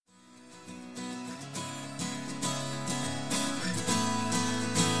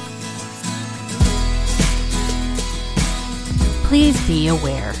Please be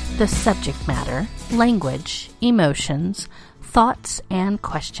aware the subject matter, language, emotions, thoughts, and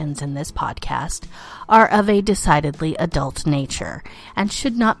questions in this podcast are of a decidedly adult nature and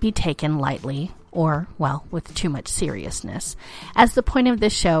should not be taken lightly or, well, with too much seriousness, as the point of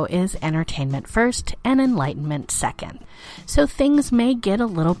this show is entertainment first and enlightenment second. So things may get a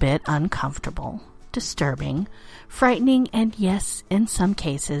little bit uncomfortable, disturbing, frightening, and yes, in some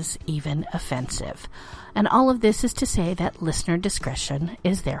cases, even offensive. And all of this is to say that listener discretion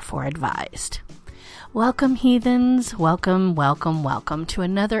is therefore advised. Welcome, heathens. Welcome to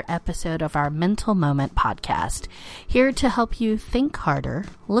another episode of our Mental Moment podcast, here to help you think harder,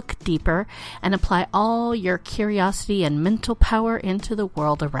 look deeper, and apply all your curiosity and mental power into the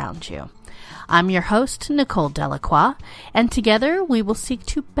world around you. I'm your host, Nicole Delacroix, and together we will seek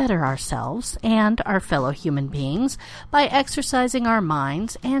to better ourselves and our fellow human beings by exercising our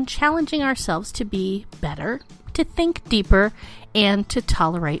minds and challenging ourselves to be better, to think deeper, and to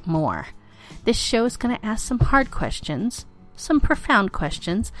tolerate more. This show is going to ask some hard questions, some profound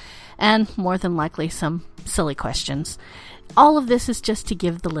questions, and more than likely some silly questions. All of this is just to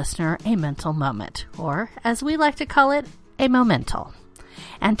give the listener a mental moment, or as we like to call it, a momental.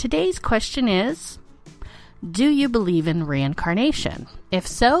 And today's question is, do you believe in reincarnation? If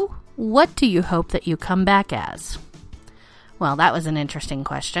so, what do you hope that you come back as? Well, that was an interesting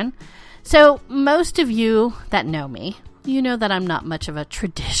question. So most of you that know me, you know that I'm not much of a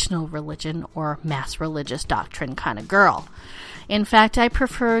traditional religion or mass religious doctrine kind of girl. In fact, I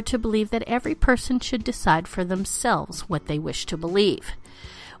prefer to believe that every person should decide for themselves what they wish to believe.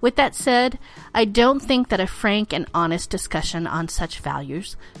 With that said, I don't think that a frank and honest discussion on such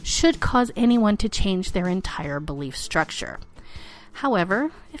values should cause anyone to change their entire belief structure. However,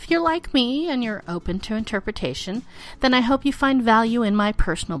 if you're like me and you're open to interpretation, then I hope you find value in my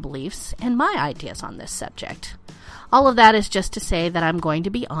personal beliefs and my ideas on this subject. All of that is just to say that I'm going to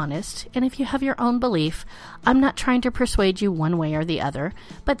be honest, and if you have your own belief, I'm not trying to persuade you one way or the other,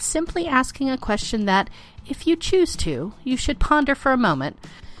 but simply asking a question that, if you choose to, you should ponder for a moment,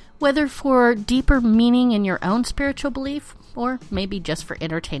 whether for deeper meaning in your own spiritual belief, or maybe just for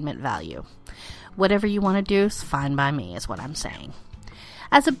entertainment value. Whatever you want to do is fine by me, is what I'm saying.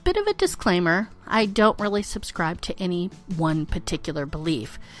 As a bit of a disclaimer, I don't really subscribe to any one particular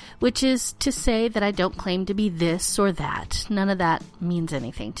belief, which is to say that I don't claim to be this or that. None of that means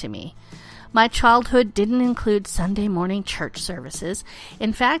anything to me. My childhood didn't include Sunday morning church services.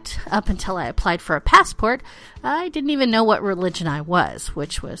 In fact, up until I applied for a passport, I didn't even know what religion I was,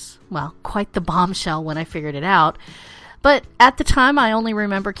 which was, well, quite the bombshell when I figured it out. But at the time, I only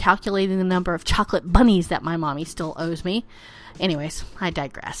remember calculating the number of chocolate bunnies that my mommy still owes me. Anyways, I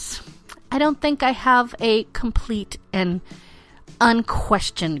digress. I don't think I have a complete and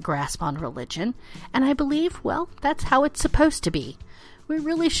unquestioned grasp on religion, and I believe, well, that's how it's supposed to be. We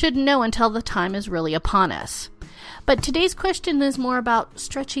really shouldn't know until the time is really upon us. But today's question is more about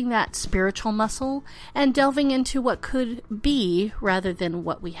stretching that spiritual muscle and delving into what could be rather than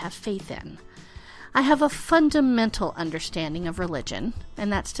what we have faith in. I have a fundamental understanding of religion,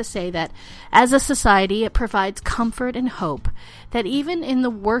 and that's to say that as a society it provides comfort and hope that even in the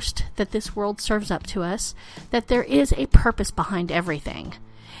worst that this world serves up to us, that there is a purpose behind everything.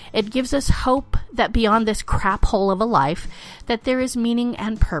 It gives us hope that beyond this crap hole of a life, that there is meaning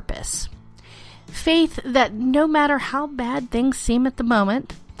and purpose. Faith that no matter how bad things seem at the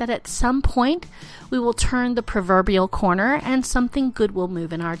moment, that at some point we will turn the proverbial corner and something good will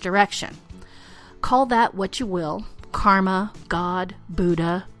move in our direction. Call that what you will, karma, God,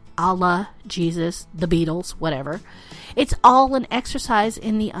 Buddha, Allah, Jesus, the Beatles, whatever. It's all an exercise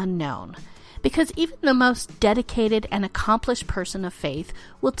in the unknown. Because even the most dedicated and accomplished person of faith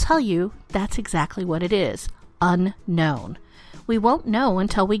will tell you that's exactly what it is, unknown. We won't know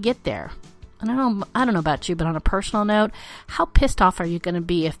until we get there. And I don't know about you, but on a personal note, how pissed off are you going to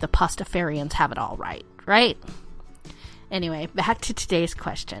be if the Pastafarians have it all right? Anyway, back to today's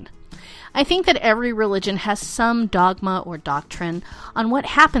question. I think that every religion has some dogma or doctrine on what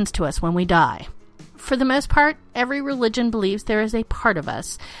happens to us when we die. For the most part, every religion believes there is a part of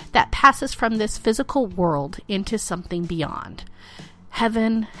us that passes from this physical world into something beyond.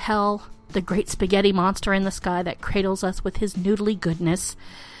 Heaven, hell, the great spaghetti monster in the sky that cradles us with his noodly goodness.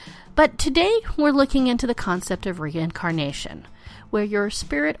 But today we're looking into the concept of reincarnation, where your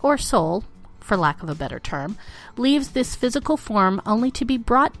spirit or soul, for lack of a better term, leaves this physical form only to be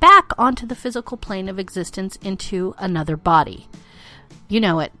brought back onto the physical plane of existence into another body. You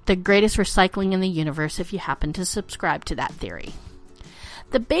know it, the greatest recycling in the universe if you happen to subscribe to that theory.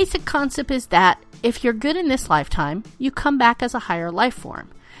 The basic concept is that if you're good in this lifetime, you come back as a higher life form.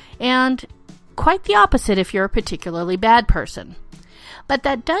 And quite the opposite if you're a particularly bad person. But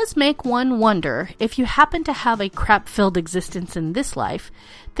that does make one wonder, if you happen to have a crap-filled existence in this life,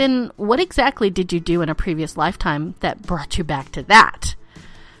 then what exactly did you do in a previous lifetime that brought you back to that?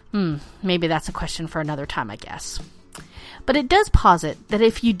 Maybe that's a question for another time, I guess. But it does posit that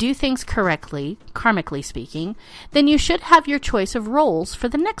if you do things correctly, karmically speaking, then you should have your choice of roles for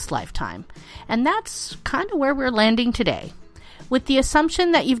the next lifetime. And that's kind of where we're landing today, with the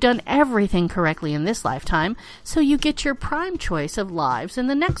assumption that you've done everything correctly in this lifetime, so you get your prime choice of lives in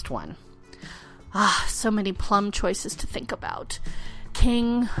the next one. So many plum choices to think about.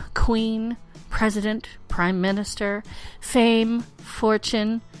 King, queen, president, prime minister, fame,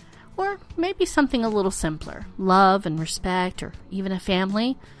 fortune, or maybe something a little simpler, love and respect, or even a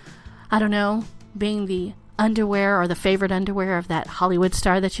family. I don't know, being the underwear or the favorite underwear of that Hollywood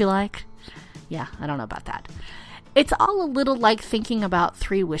star that you like. Yeah, I don't know about that. It's all a little like thinking about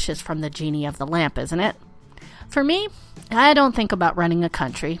 3 wishes from the genie of the lamp, isn't it? For me, I don't think about running a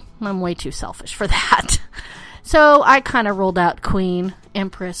country. I'm way too selfish for that. So I kind of rolled out queen,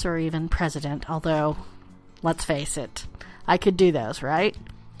 empress, or even president, although, let's face it, I could do those, right?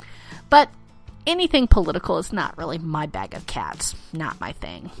 But anything political is not really my bag of cats, not my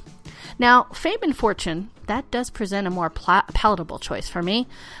thing. Now, fame and fortune, that does present a more palatable choice for me,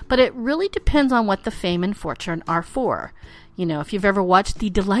 but it really depends on what the fame and fortune are for. You know, if you've ever watched the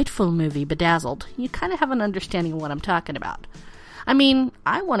delightful movie Bedazzled, you kind of have an understanding of what I'm talking about. I mean,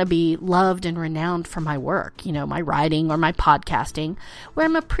 I want to be loved and renowned for my work, you know, my writing or my podcasting, where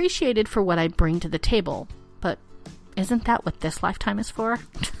I'm appreciated for what I bring to the table. But isn't that what this lifetime is for?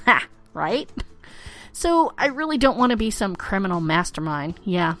 Right? So I really don't want to be some criminal mastermind.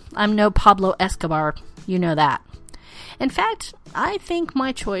 Yeah, I'm no Pablo Escobar. You know that. In fact, I think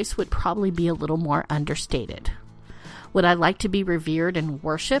my choice would probably be a little more understated. Would I like to be revered and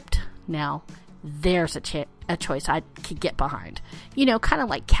worshipped? Now, there's a choice I could get behind. You know, kind of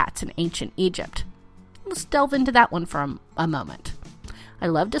like cats in ancient Egypt. Let's delve into that one for a moment. I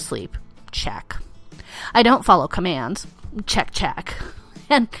love to sleep. Check. I don't follow commands. Check.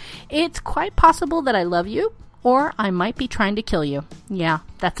 And it's quite possible that I love you, or I might be trying to kill you. Yeah,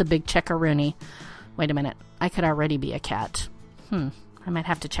 that's a big checkaroonie. Wait a minute. I could already be a cat. I might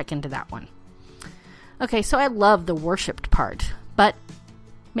have to check into that one. Okay, so I love the worshipped part, but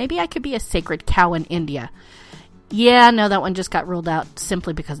maybe I could be a sacred cow in India. Yeah, no, that one just got ruled out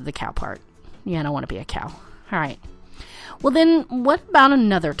simply because of the cow part. Yeah, I don't want to be a cow. All right. Well, then what about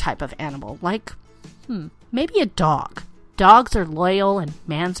another type of animal? Like, maybe a dog. Dogs are loyal and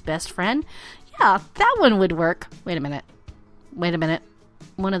man's best friend. Yeah, that one would work. Wait a minute.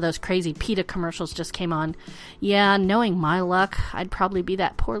 One of those crazy PETA commercials just came on. Yeah, knowing my luck, I'd probably be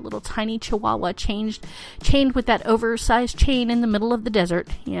that poor little tiny chihuahua chained with that oversized chain in the middle of the desert.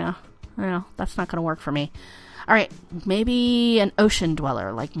 Yeah, well, that's not going to work for me. All right, maybe an ocean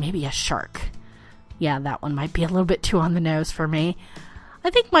dweller, like maybe a shark. Yeah, that one might be a little bit too on the nose for me.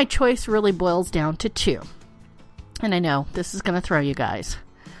 I think my choice really boils down to 2. And I know, this is going to throw you guys.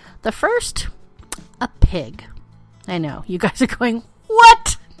 The first, a pig. I know, you guys are going,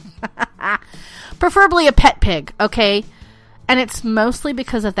 what? Preferably a pet pig, okay? And it's mostly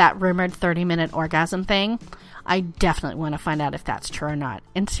because of that rumored 30-minute orgasm thing. I definitely want to find out if that's true or not.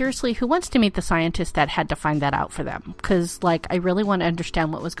 And seriously, who wants to meet the scientist that had to find that out for them? Because, I really want to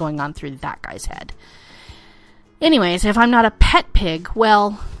understand what was going on through that guy's head. Anyways, if I'm not a pet pig,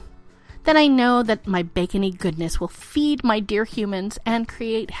 well, then I know that my bacony goodness will feed my dear humans and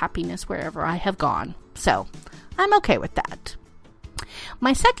create happiness wherever I have gone. So, I'm okay with that.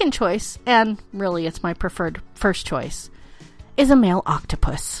 My second choice, and really it's my preferred first choice, is a male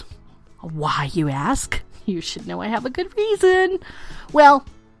octopus. Why, you ask? You should know I have a good reason. Well,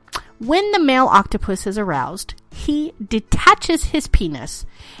 when the male octopus is aroused, he detaches his penis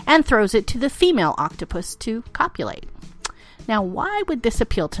and throws it to the female octopus to copulate. Now, why would this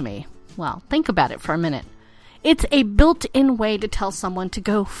appeal to me? Well, think about it for a minute. It's a built-in way to tell someone to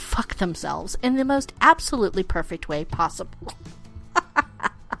go fuck themselves in the most absolutely perfect way possible.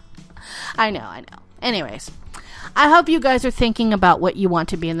 I know. Anyways, I hope you guys are thinking about what you want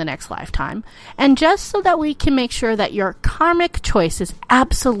to be in the next lifetime. And just so that we can make sure that your karmic choice is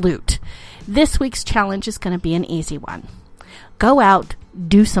absolute, this week's challenge is going to be an easy one. Go out,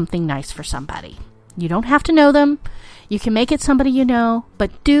 do something nice for somebody. You don't have to know them. You can make it somebody you know,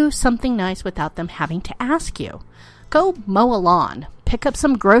 but do something nice without them having to ask you. Go mow a lawn. Pick up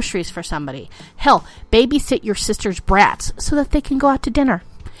some groceries for somebody. Hell, babysit your sister's brats so that they can go out to dinner.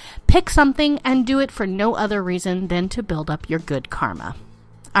 Pick something and do it for no other reason than to build up your good karma.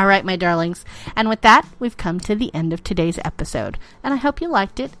 All right, my darlings. And with that, we've come to the end of today's episode. And I hope you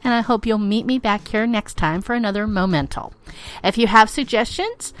liked it, and I hope you'll meet me back here next time for another Momental. If you have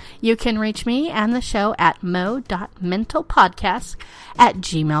suggestions, you can reach me and the show at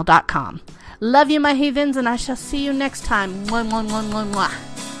mo.mentalpodcast@gmail.com. Love you, my heathens, and I shall see you next time. Mwah, mwah, mwah, mwah, mwah.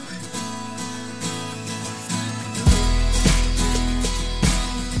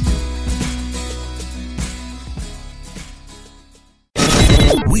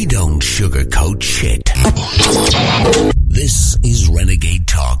 We don't sugarcoat shit. This is Renegade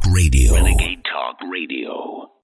Talk Radio. Renegade Talk Radio.